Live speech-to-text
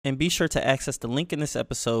And be sure to access the link in this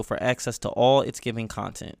episode for access to all It's Giving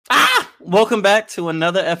content. Welcome back to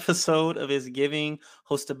another episode of It's Giving,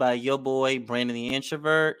 hosted by your boy, Brandon the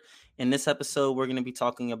Introvert. In this episode, we're going to be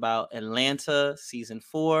talking about Atlanta, Season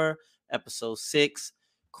 4, Episode 6,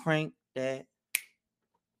 Crank That,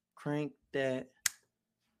 Crank That,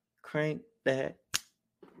 Crank That,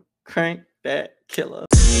 Crank That Killer.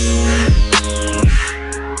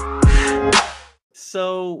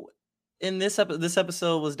 So, in this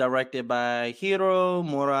episode was directed by Hiro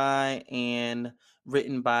Murai and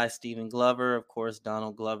written by Stephen Glover, of course,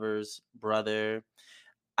 Donald Glover's brother.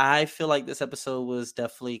 I feel like this episode was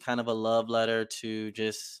definitely kind of a love letter to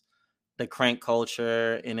just the crank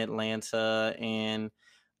culture in Atlanta, and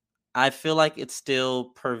I feel like it's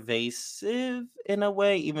still pervasive in a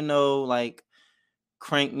way, even though like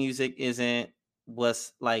crank music isn't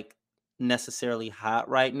what's like necessarily hot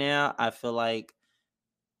right now. I feel like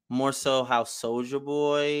more so how Soldier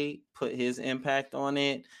Boy put his impact on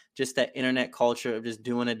it. Just that internet culture of just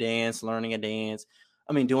doing a dance, learning a dance.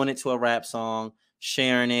 I mean, doing it to a rap song,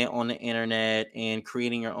 sharing it on the internet, and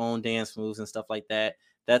creating your own dance moves and stuff like that.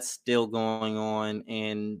 That's still going on,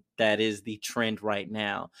 and that is the trend right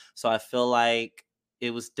now. So I feel like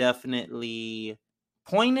it was definitely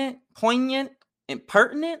poignant, and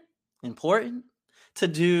pertinent, important to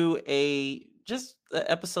do a just an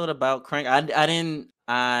episode about crank. I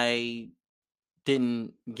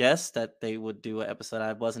didn't guess that they would do an episode.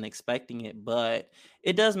 I wasn't expecting it, but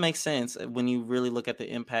it does make sense when you really look at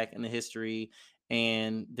the impact and the history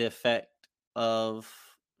and the effect of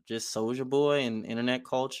just Soldier Boy and internet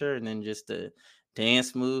culture, and then just the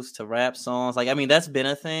dance moves to rap songs. Like, I mean, that's been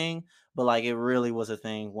a thing, but like it really was a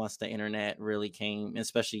thing once the internet really came,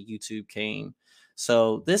 especially YouTube came.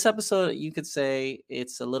 So this episode, you could say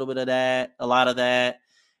it's a little bit of that, a lot of that.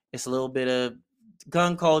 It's a little bit of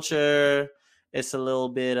gun culture. It's a little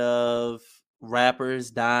bit of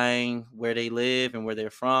rappers dying where they live and where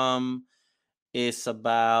they're from. It's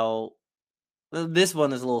about this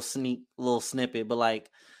one is a little snippet, but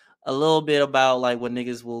like a little bit about like what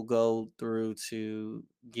niggas will go through to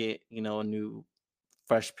get, a new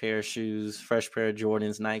fresh pair of shoes, fresh pair of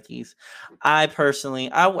Jordans, Nikes. I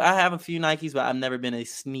personally, I have a few Nikes, but I've never been a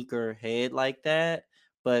sneaker head like that.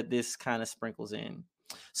 But this kind of sprinkles in.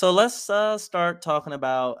 So let's start talking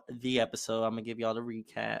about the episode. I'm gonna give y'all the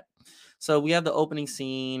recap. So we have the opening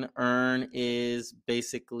scene. Earn is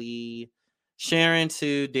basically sharing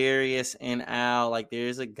to Darius and Al like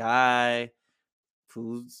there's a guy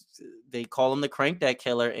who's they call him the Crank That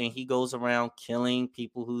Killer, and he goes around killing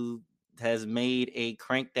people who has made a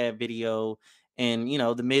Crank That video in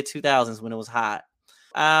the mid 2000s when it was hot.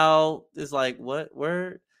 Al is like, what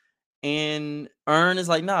word? And Earn is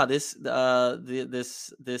like, nah, this isn't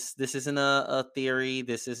a theory.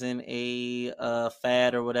 This isn't a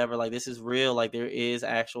fad or whatever. Like, this is real. Like, there is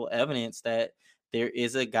actual evidence that there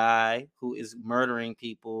is a guy who is murdering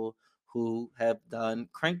people who have done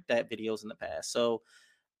Crank That videos in the past. So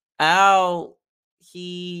Al,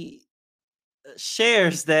 he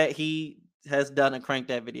shares that he has done a Crank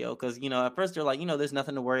That video because at first they're like, there's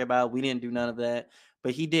nothing to worry about. We didn't do none of that,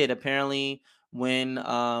 but he did. Apparently, when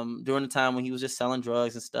during the time when he was just selling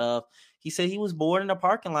drugs and stuff, he said he was bored in the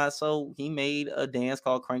parking lot, so he made a dance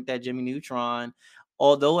called Crank That Jimmy Neutron.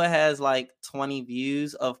 Although it has like 20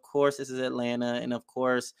 views, of course this is Atlanta, and of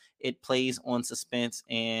course it plays on suspense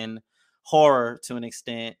and horror to an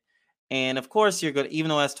extent. And of course you're gonna, even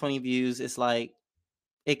though it has 20 views, it's like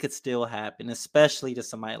it could still happen, especially to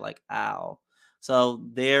somebody like Al. So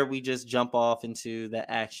there we just jump off into the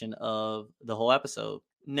action of the whole episode.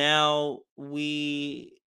 Now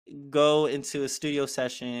we go into a studio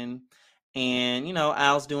session, and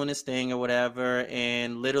Al's doing his thing or whatever,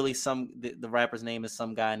 and literally the rapper's name is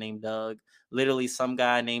some guy named Doug. Literally some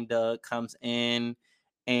guy named Doug comes in,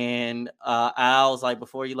 and Al's like,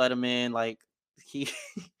 before you let him in, like he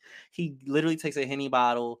he literally takes a Henny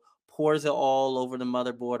bottle, pours it all over the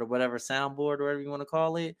motherboard or whatever, soundboard or whatever you want to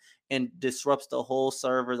call it, and disrupts the whole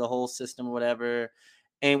server, the whole system or whatever.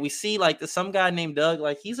 And we see like some guy named Doug,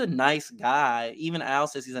 like he's a nice guy. Even Al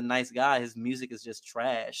says he's a nice guy. His music is just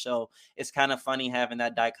trash. So it's kind of funny having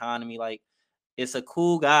that dichotomy. Like, it's a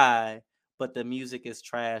cool guy, but the music is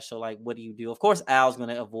trash. So like, what do you do? Of course, Al's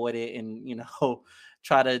gonna avoid it and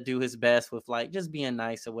try to do his best with like just being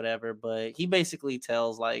nice or whatever. But he basically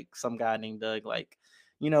tells like some guy named Doug, like,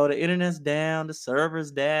 the internet's down, the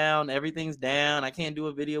server's down, everything's down. I can't do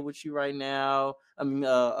a video with you right now. I mean,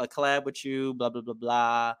 a collab with you, blah blah blah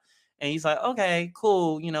blah. And he's like, okay,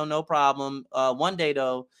 cool, no problem. One day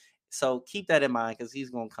though, so keep that in mind because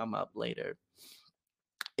he's gonna come up later.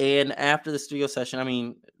 And after the studio session, I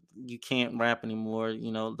mean, you can't rap anymore.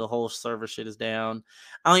 You know, the whole server shit is down.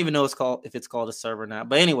 I don't even know if it's called a server now.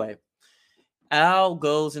 But anyway, Al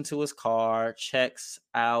goes into his car, checks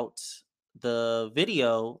out the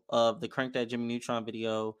video of the Crank That Jimmy Neutron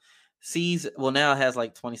video, sees, well, now it has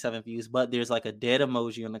like 27 views, but there's like a dead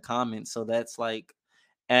emoji in the comments. So that's like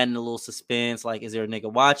adding a little suspense. Like, is there a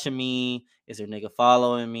nigga watching me? Is there a nigga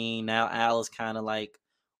following me? Now Al is kind of like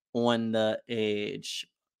on the edge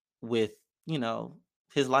with, you know,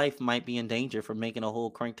 his life might be in danger for making a whole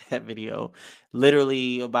Crank That video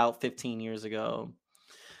literally about 15 years ago.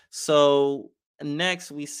 So next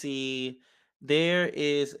we see there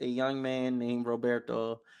is a young man named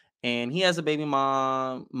Roberto, and he has a baby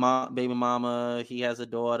mama. He has a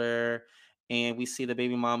daughter, and we see the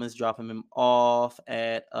baby mama's dropping him off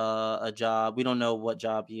at a job. We don't know what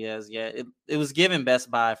job he has yet. It was given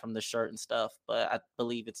Best Buy from the shirt and stuff, but I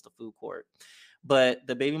believe it's the food court. But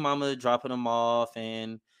the baby mama dropping him off,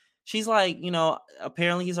 and she's like, you know,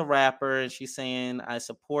 apparently he's a rapper, and she's saying, I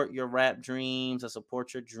support your rap dreams, I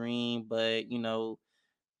support your dream, but you know,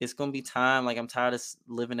 it's gonna be time. Like, I'm tired of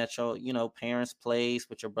living at your, you know, parents' place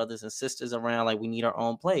with your brothers and sisters around. Like, we need our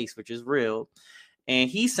own place, which is real. And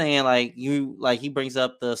he's saying, like, he brings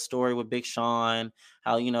up the story with Big Sean,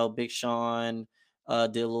 how, you know, Big Sean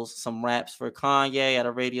did some raps for Kanye at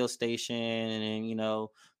a radio station, and then, you know,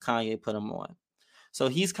 Kanye put him on. So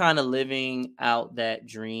he's kind of living out that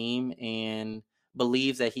dream and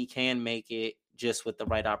believes that he can make it just with the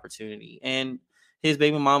right opportunity. And his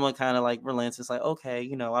baby mama kind of like relents. It's like, okay,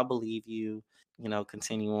 you know, I believe you, you know,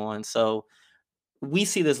 continue on. So we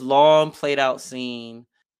see this long played out scene.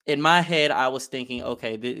 In my head, I was thinking,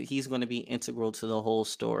 okay, he's going to be integral to the whole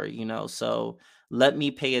story, you know. So let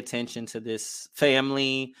me pay attention to this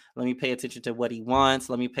family. Let me pay attention to what he wants.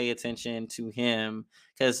 Let me pay attention to him,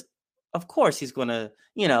 because of course he's going to,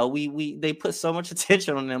 you know, we they put so much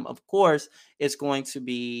attention on him. Of course, it's going to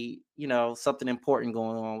be, you know, something important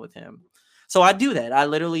going on with him. So I do that. I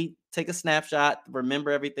literally take a snapshot,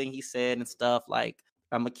 remember everything he said and stuff. Like,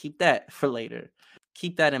 I'm gonna keep that for later.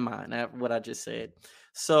 Keep that in mind, what I just said.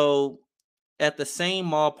 So at the same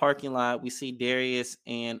mall parking lot, we see Darius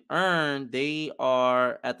and Earn. They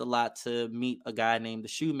are at the lot to meet a guy named the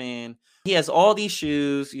Shoe Man. He has all these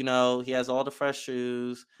shoes, you know, he has all the fresh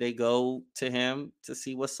shoes. They go to him to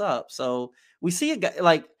see what's up. So we see a guy,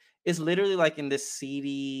 like, it's literally like in this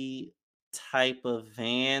seedy type of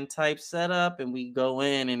van type setup. And we go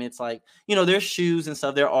in, and it's like, you know, there's shoes and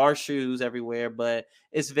stuff. There are shoes everywhere, but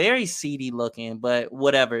it's very seedy looking. But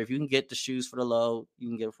whatever, if you can get the shoes for the low, you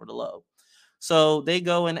can get it for the low. So they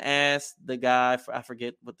go and ask the guy for, I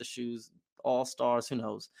forget what the shoes, All Stars, who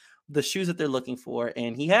knows, the shoes that they're looking for,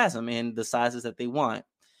 and he has them in the sizes that they want.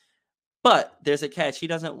 But there's a catch. He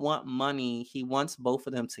doesn't want money. He wants both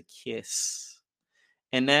of them to kiss.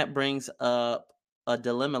 And that brings up a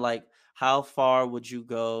dilemma, like, how far would you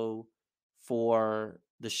go for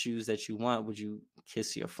the shoes that you want? Would you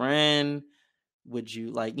kiss your friend? Would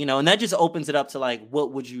you, like, you know, and that just opens it up to like,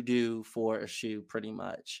 what would you do for a shoe, pretty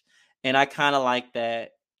much. And I kind of like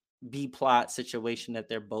that B plot situation that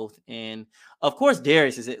they're both in. Of course,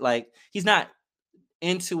 Darius is it, like, he's not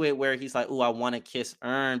into it where he's like, oh, I want to kiss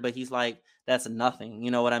Earn, but he's like, that's nothing. You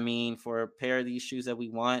know what I mean? For a pair of these shoes that we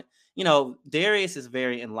want. You know, Darius is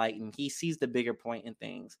very enlightened. He sees the bigger point in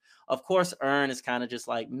things. Of course, Earn is kind of just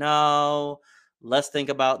like, no, let's think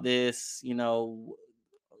about this, you know,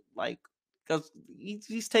 like, because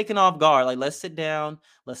he's taken off guard. Like, let's sit down,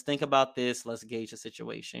 let's think about this, let's gauge the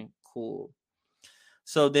situation. Cool.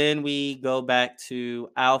 So then we go back to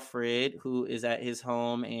Alfred, who is at his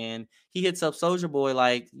home, and he hits up Soldier Boy,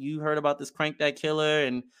 like, you heard about this Crank That Killer?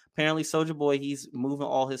 And apparently Soldier Boy, he's moving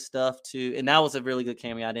all his stuff to, and that was a really good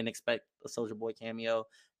cameo. I didn't expect a Soldier Boy cameo.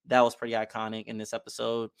 That was pretty iconic in this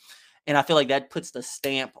episode. And I feel like that puts the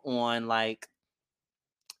stamp on, like,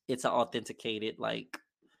 it's an authenticated, like,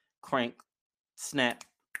 crank, snap,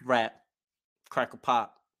 rap, crackle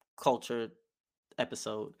pop culture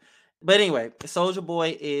episode. But anyway, Soldier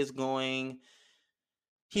Boy is going,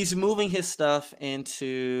 he's moving his stuff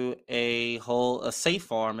into a safe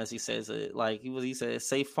farm, as he says it. Like, he said,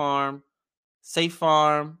 safe farm,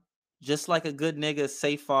 just like a good nigga,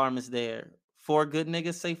 safe farm is there. For a good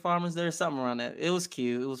nigga, safe farm is there, something around that. It was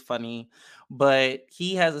cute, it was funny. But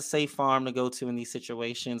he has a safe farm to go to in these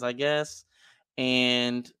situations, I guess.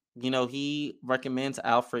 And you know, he recommends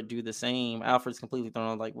Alfred do the same. Alfred's completely thrown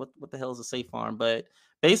on, like, what the hell is a safe farm? But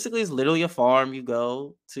basically, it's literally a farm you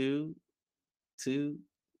go to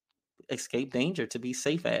escape danger, to be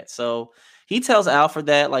safe at. So he tells Alfred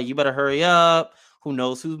that, like, you better hurry up. Who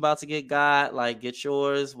knows who's about to get got? Like, get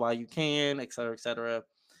yours while you can, etc., etc.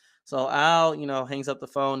 So Al, hangs up the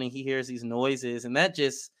phone and he hears these noises, and that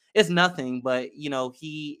just it's nothing, but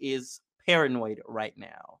he is paranoid right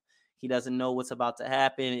now. He doesn't know what's about to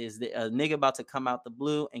happen. Is a nigga about to come out the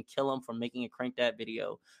blue and kill him for making a crank that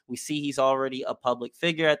video? We see he's already a public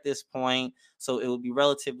figure at this point, so it would be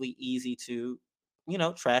relatively easy to,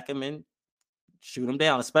 track him and shoot him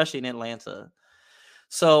down, especially in Atlanta.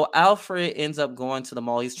 So Alfred ends up going to the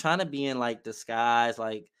mall. He's trying to be in like disguise,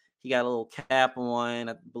 like he got a little cap on.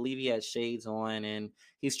 I believe he had shades on, and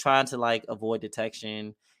he's trying to like avoid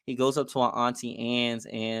detection. He goes up to our Auntie Anne's,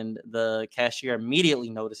 and the cashier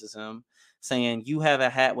immediately notices him, saying, "You have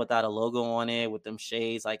a hat without a logo on it with them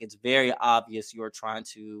shades. Like it's very obvious you are trying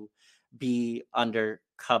to be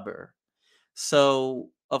undercover." So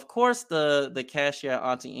of course the cashier at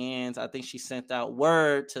Auntie Anne's, I think she sent out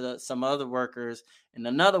word to some other workers, and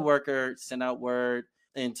another worker sent out word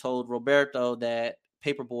and told Roberto that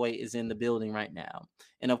Paperboy is in the building right now.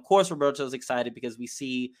 And of course Roberto's excited because we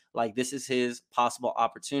see like this is his possible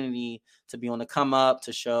opportunity to be on the come up,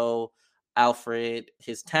 to show Alfred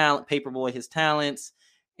his talent, Paperboy his talents,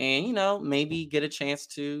 and maybe get a chance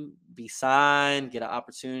to be signed, get an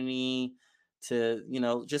opportunity to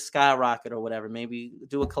just skyrocket or whatever, maybe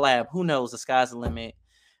do a collab. Who knows, the sky's the limit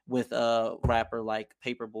with a rapper like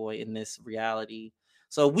Paperboy in this reality.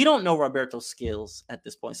 So we don't know Roberto's skills at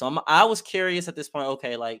this point, so I was curious at this point.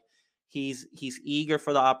 Okay, like he's eager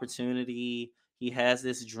for the opportunity, he has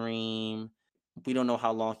this dream. We don't know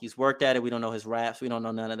how long he's worked at it, we don't know his raps, we don't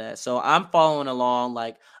know none of that. So I'm following along,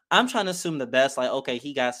 like I'm trying to assume the best, like okay,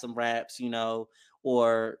 he got some raps,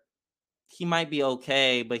 or he might be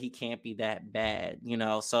okay, but he can't be that bad.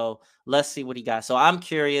 So let's see what he got. So I'm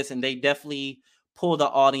curious, and they definitely pull the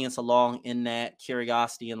audience along in that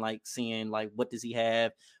curiosity and like seeing like what does he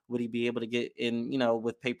have? Would he be able to get in,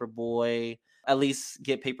 with Paperboy, at least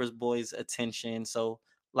get Paperboy's attention? So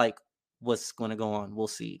like what's gonna go on? We'll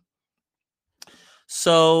see.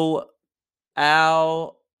 So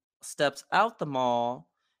Al steps out the mall,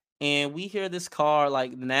 and we hear this car,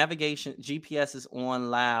 like the navigation GPS is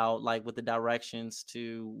on loud, like with the directions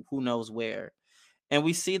to who knows where. And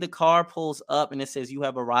we see the car pulls up and it says, "You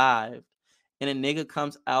have arrived." And a nigga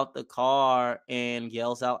comes out the car and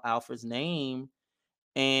yells out Alfred's name.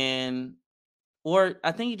 And, or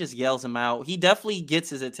I think he just yells him out. He definitely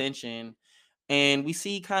gets his attention. And we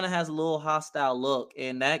see he kind of has a little hostile look.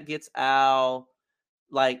 And that gets Al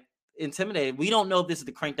like intimidated. We don't know if this is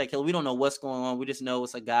the crank that killer. We don't know what's going on. We just know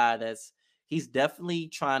it's a guy he's definitely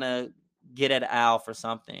trying to get at Al for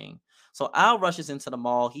something. So Al rushes into the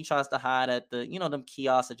mall. He tries to hide at the, them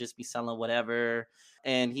kiosks that just be selling whatever.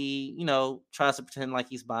 And he, tries to pretend like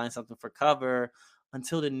he's buying something for cover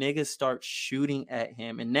until the niggas start shooting at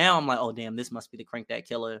him. And now I'm like, oh damn, this must be the crank that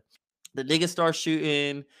killer. The niggas start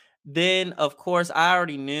shooting. Then of course I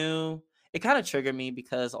already knew. It kind of triggered me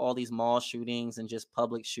because all these mall shootings and just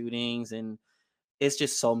public shootings, and it's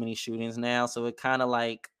just so many shootings now. So it kind of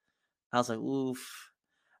like I was like, oof.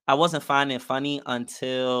 I wasn't finding it funny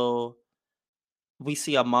until we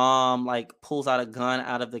see a mom like pulls out a gun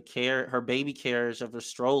out of her baby carriage of her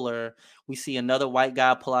stroller. We see another white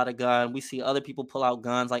guy pull out a gun. We see other people pull out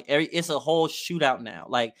guns. Like it's a whole shootout now.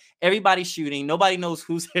 Like everybody's shooting. Nobody knows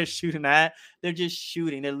who's they're shooting at. They're just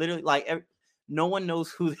shooting. They're literally like no one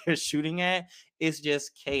knows who they're shooting at. It's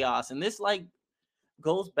just chaos. And this like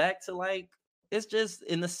goes back to like it's just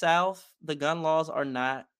in the South, the gun laws are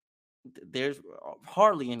not there's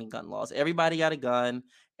hardly any gun laws. Everybody got a gun.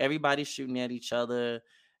 Everybody's shooting at each other.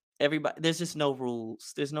 Everybody, there's just no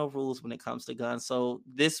rules. There's no rules when it comes to guns. So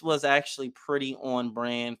this was actually pretty on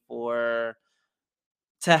brand for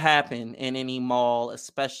to happen in any mall,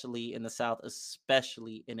 especially in the South,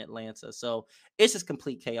 especially in Atlanta. So it's just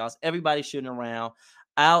complete chaos. Everybody's shooting around.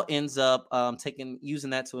 Al ends up using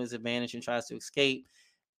that to his advantage and tries to escape.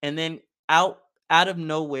 And then out out of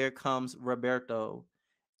nowhere comes Roberto.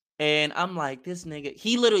 And I'm like, this nigga,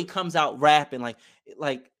 he literally comes out rapping like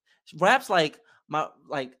raps like my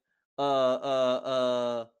like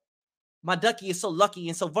my ducky is so lucky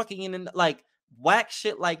and so lucky, and then like whack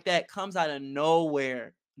shit like that comes out of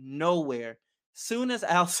nowhere. Nowhere. Soon as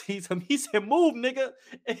Al sees him, he said, "Move, nigga,"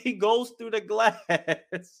 and he goes through the glass.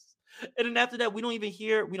 And then after that, we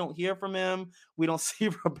don't hear from him. We don't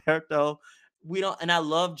see Roberto. We don't, and I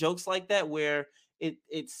love jokes like that where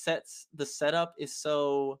it sets the setup is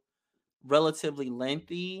so relatively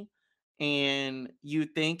lengthy, and you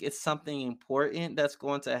think it's something important that's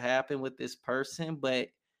going to happen with this person, but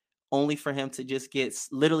only for him to just get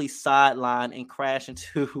literally sidelined and crash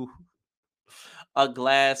into a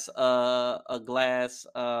glass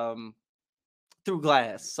through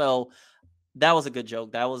glass. So that was a good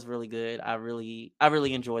joke. That was really good. I really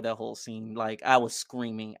enjoyed that whole scene. Like I was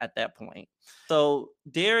screaming at that point. So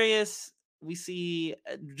Darius, we see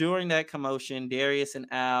during that commotion, Darius and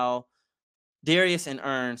Ern,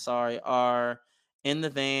 sorry, are in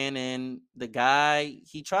the van, and the guy,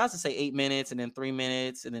 he tries to say 8 minutes and then 3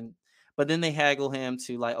 minutes, and then but then they haggle him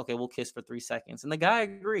to like, okay, we'll kiss for 3 seconds, and the guy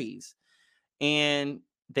agrees, and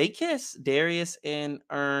they kiss. Darius and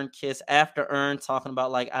Ern kiss after Ern talking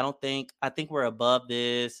about like, I think we're above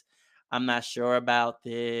this. I'm not sure about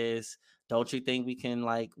this. Don't you think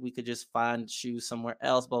we could just find shoes somewhere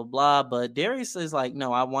else, blah blah blah. But Darius is like,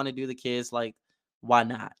 no, I want to do the kiss. Like, why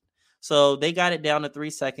not? So they got it down to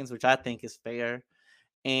 3 seconds, which I think is fair.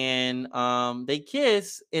 And they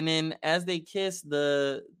kiss, and then as they kiss,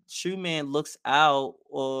 the shoe man looks out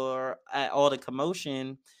or at all the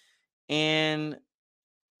commotion and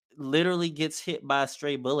literally gets hit by a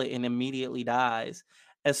stray bullet and immediately dies.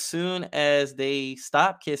 As soon as they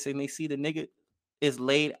stop kissing, they see the nigga is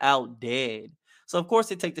laid out dead. So of course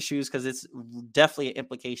they take the shoes because it's definitely an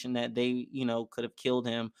implication that they, could have killed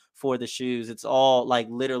him for the shoes. It's all like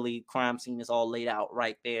literally crime scene is all laid out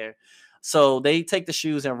right there. So they take the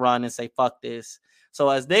shoes and run and say, fuck this. So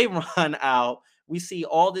as they run out, we see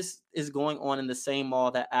all this is going on in the same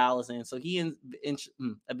mall that Al is in. So he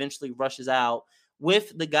eventually rushes out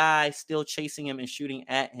with the guy still chasing him and shooting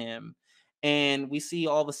at him. And we see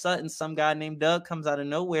all of a sudden some guy named Doug comes out of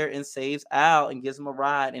nowhere and saves Al and gives him a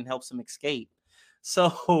ride and helps him escape.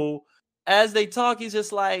 So as they talk, he's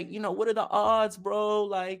just like, what are the odds, bro?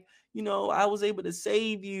 Like, I was able to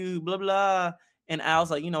save you, blah, blah. And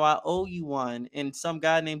Al's like, I owe you one. And some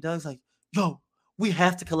guy named Doug's like, yo, we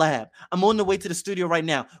have to collab. I'm on the way to the studio right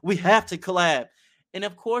now. We have to collab. And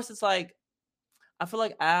of course, it's like, I feel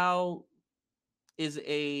like Al is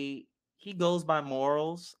he goes by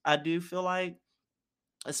morals. I do feel like,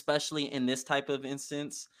 especially in this type of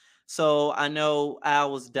instance. So I know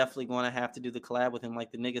Al was definitely going to have to do the collab with him.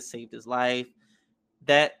 Like the nigga saved his life.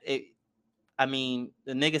 That it, I mean,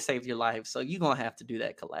 the nigga saved your life, so you gonna have to do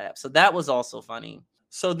that collab. So that was also funny.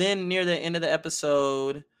 So then near the end of the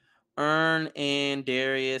episode, Ern and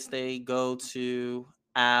Darius they go to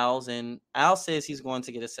Al's, and Al says he's going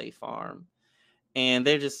to get a safe farm, and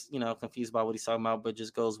they're just confused by what he's talking about, but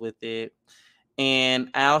just goes with it.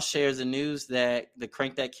 And Al shares the news that the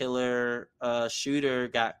Crank That Killer shooter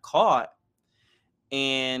got caught,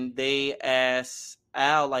 and they ask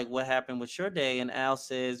Al like, "What happened with your day?" And Al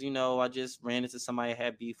says, "I just ran into somebody I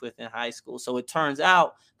had beef with in high school." So it turns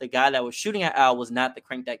out the guy that was shooting at Al was not the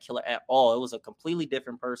Crank That Killer at all. It was a completely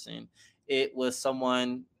different person. It was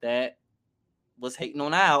someone that was hating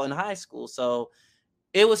on Al in high school. So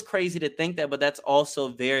it was crazy to think that, but that's also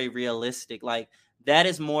very realistic. Like that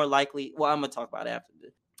is more likely. Well, I'm gonna talk about it after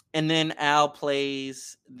this. And then Al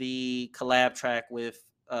plays the collab track with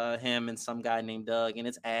him and some guy named Doug, and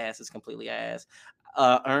it's ass. It's completely ass.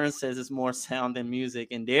 Ern says it's more sound than music,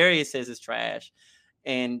 and Darius says it's trash,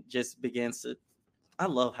 and just begins to. I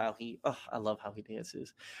love how he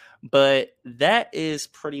dances. But that is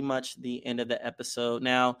pretty much the end of the episode.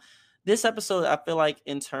 Now, this episode, I feel like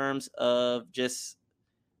in terms of just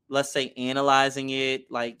let's say analyzing it,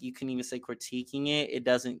 like you can even say critiquing it, it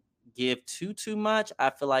doesn't give too much.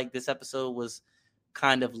 I feel like this episode was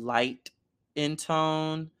kind of light in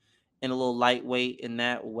tone and a little lightweight in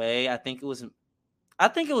that way. I think it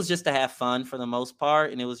was just to have fun for the most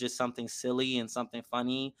part, and it was just something silly and something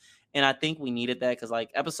funny. And I think we needed that because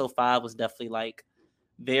like episode 5 was definitely like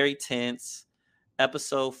very tense.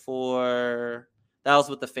 Episode 4, that was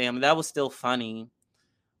with the family. That was still funny,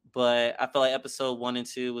 but I feel like episode 1 and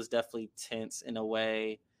 2 was definitely tense in a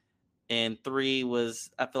way, and I feel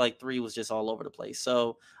like 3 was just all over the place.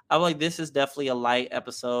 So I feel like this is definitely a light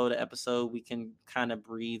episode, episode we can kind of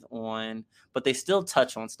breathe on, but they still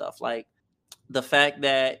touch on stuff like the fact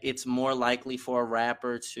that it's more likely for a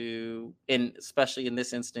rapper to, and especially in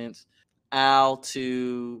this instance, Al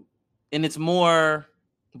to, and it's more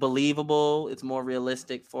believable, it's more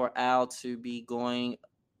realistic for Al to be going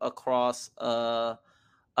across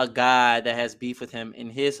a guy that has beef with him in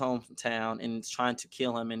his hometown and is trying to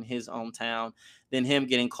kill him in his hometown than him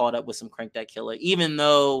getting caught up with some Crank That Killer. Even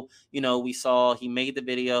though, we saw he made the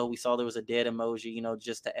video, we saw there was a dead emoji,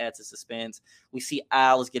 just to add to suspense. We see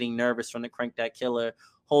Al is getting nervous from the Crank That Killer.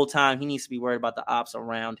 Whole time he needs to be worried about the ops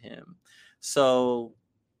around him. So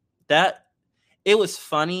that it was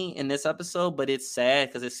funny in this episode, but it's sad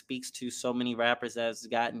because it speaks to so many rappers that's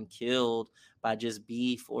gotten killed by just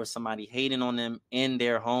beef or somebody hating on them in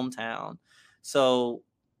their hometown. So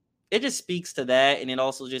it just speaks to that, and it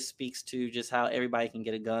also just speaks to just how everybody can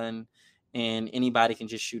get a gun and anybody can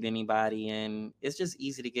just shoot anybody, and it's just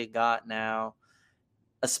easy to get got now,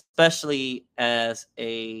 especially as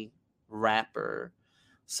a rapper.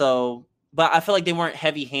 So, but I feel like they weren't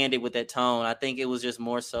heavy-handed with that tone. I think it was just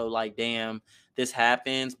more so like, damn, this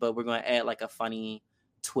happens, but we're going to add like a funny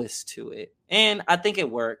twist to it. And I think it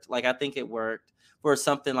worked. Like, I think it worked for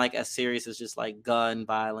something like as serious as just like gun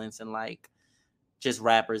violence and like just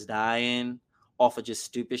rappers dying off of just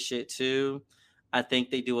stupid shit too. I think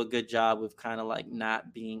they do a good job with kind of like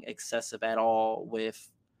not being excessive at all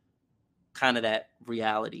with kind of that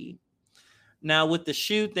reality. Now with the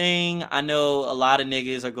shoe thing, I know a lot of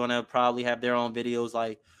niggas are gonna probably have their own videos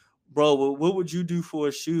like, bro, what would you do for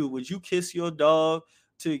a shoe? Would you kiss your dog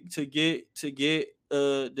to get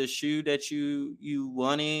the shoe that you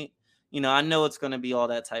wanted? You know, I know it's gonna be all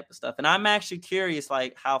that type of stuff. And I'm actually curious,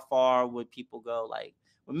 like, how far would people go? Like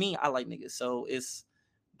with me, I like niggas, so it's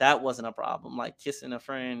that wasn't a problem. Like kissing a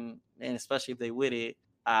friend, and especially if they with it,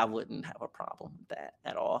 I wouldn't have a problem with that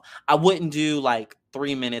at all. I wouldn't do like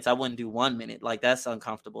 3 minutes. I wouldn't do 1 minute. Like that's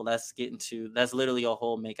uncomfortable. That's literally a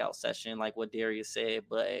whole makeout session, like what Darius said.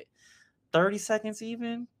 But 30 seconds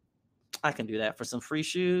even, I can do that for some free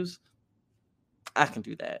shoes. I can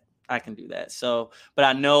do that. I can do that. So, but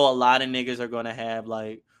I know a lot of niggas are gonna have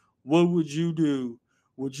like, what would you do?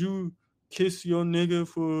 Would you kiss your nigga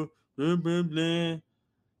for blah blah blah?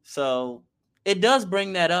 So it does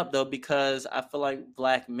bring that up though, because I feel like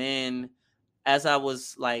black men, as I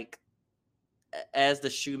was like, as the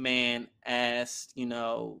shoe man asked,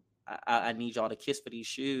 I need y'all to kiss for these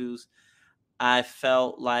shoes. I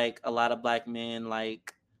felt like a lot of black men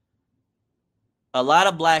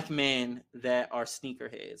that are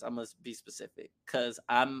sneakerheads. I must be specific because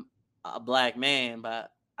I'm a black man,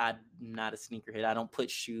 but I'm not a sneakerhead. I don't put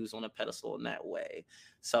shoes on a pedestal in that way.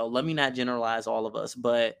 So let me not generalize all of us,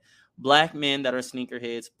 but black men that are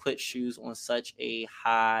sneakerheads put shoes on such a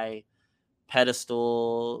high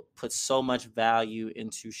pedestal, put so much value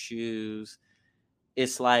into shoes.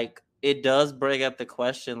 It's like it does bring up the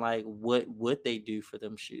question, like, what would they do for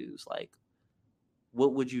them shoes? Like,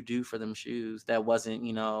 what would you do for them shoes that wasn't,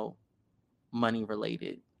 money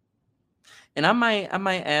related? And I might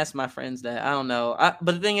ask my friends that. I don't know.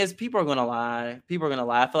 But the thing is, people are gonna lie. People are gonna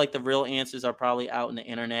lie. I feel like the real answers are probably out in the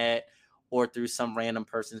internet or through some random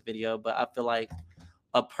person's video. But I feel like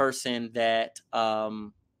a person that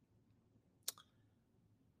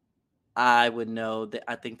I would know, that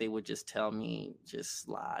I think they would just tell me just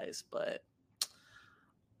lies. But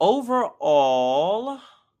overall,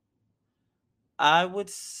 I would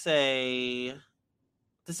say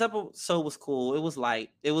this episode was cool. It was light.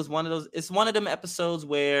 It was one of those. It's one of them episodes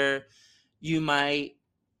where you might,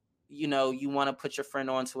 you want to put your friend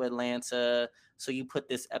on to Atlanta, so you put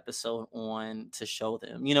this episode on to show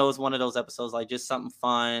them. It's one of those episodes like just something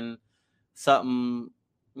fun, something,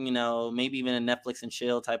 maybe even a Netflix and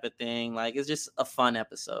chill type of thing. Like it's just a fun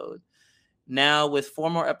episode. Now with 4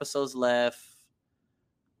 more episodes left,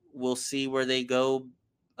 we'll see where they go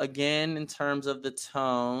again in terms of the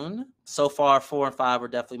tone. So far, 4 and 5 were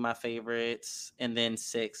definitely my favorites, and then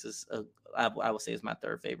 6 is I would say is my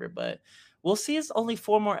third favorite. But we'll see. It's only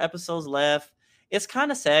 4 more episodes left. It's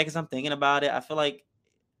kind of sad because I'm thinking about it. I feel like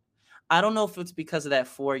I don't know if it's because of that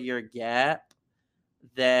 4 year gap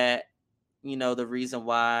that the reason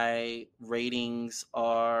why ratings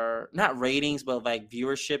are not ratings, but like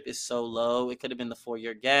viewership is so low. It could have been the 4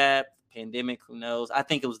 year gap, pandemic, who knows? I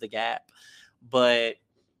think it was the gap. But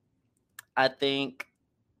I think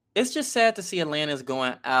it's just sad to see Atlanta's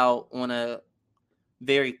going out on a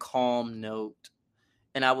very calm note.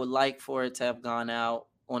 And I would like for it to have gone out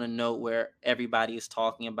on a note where everybody is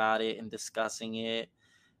talking about it and discussing it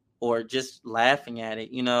or just laughing at it.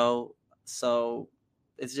 So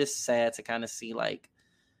it's just sad to kind of see, like,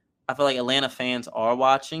 I feel like Atlanta fans are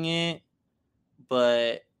watching it,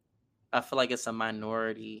 but I feel like it's a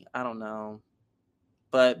minority. I don't know.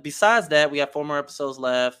 But besides that, we have 4 more episodes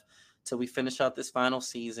left till we finish out this final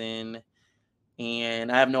season.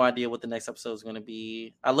 And I have no idea what the next episode is going to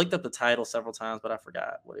be. I looked up the title several times, but I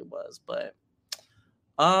forgot what it was. But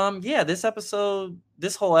yeah, this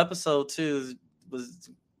whole episode too was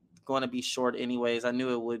going to be short anyways. I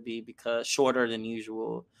knew it would be, because shorter than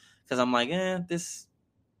usual. Because I'm like, this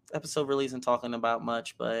episode really isn't talking about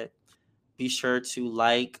much. But be sure to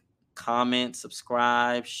like, comment,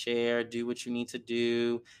 subscribe, share, do what you need to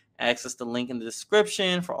do. Access the link in the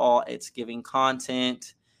description for all It's Giving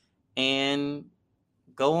content. And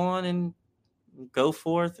go on and go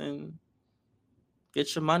forth and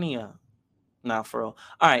get your money up. Nah, for real.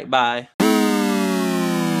 All right, bye.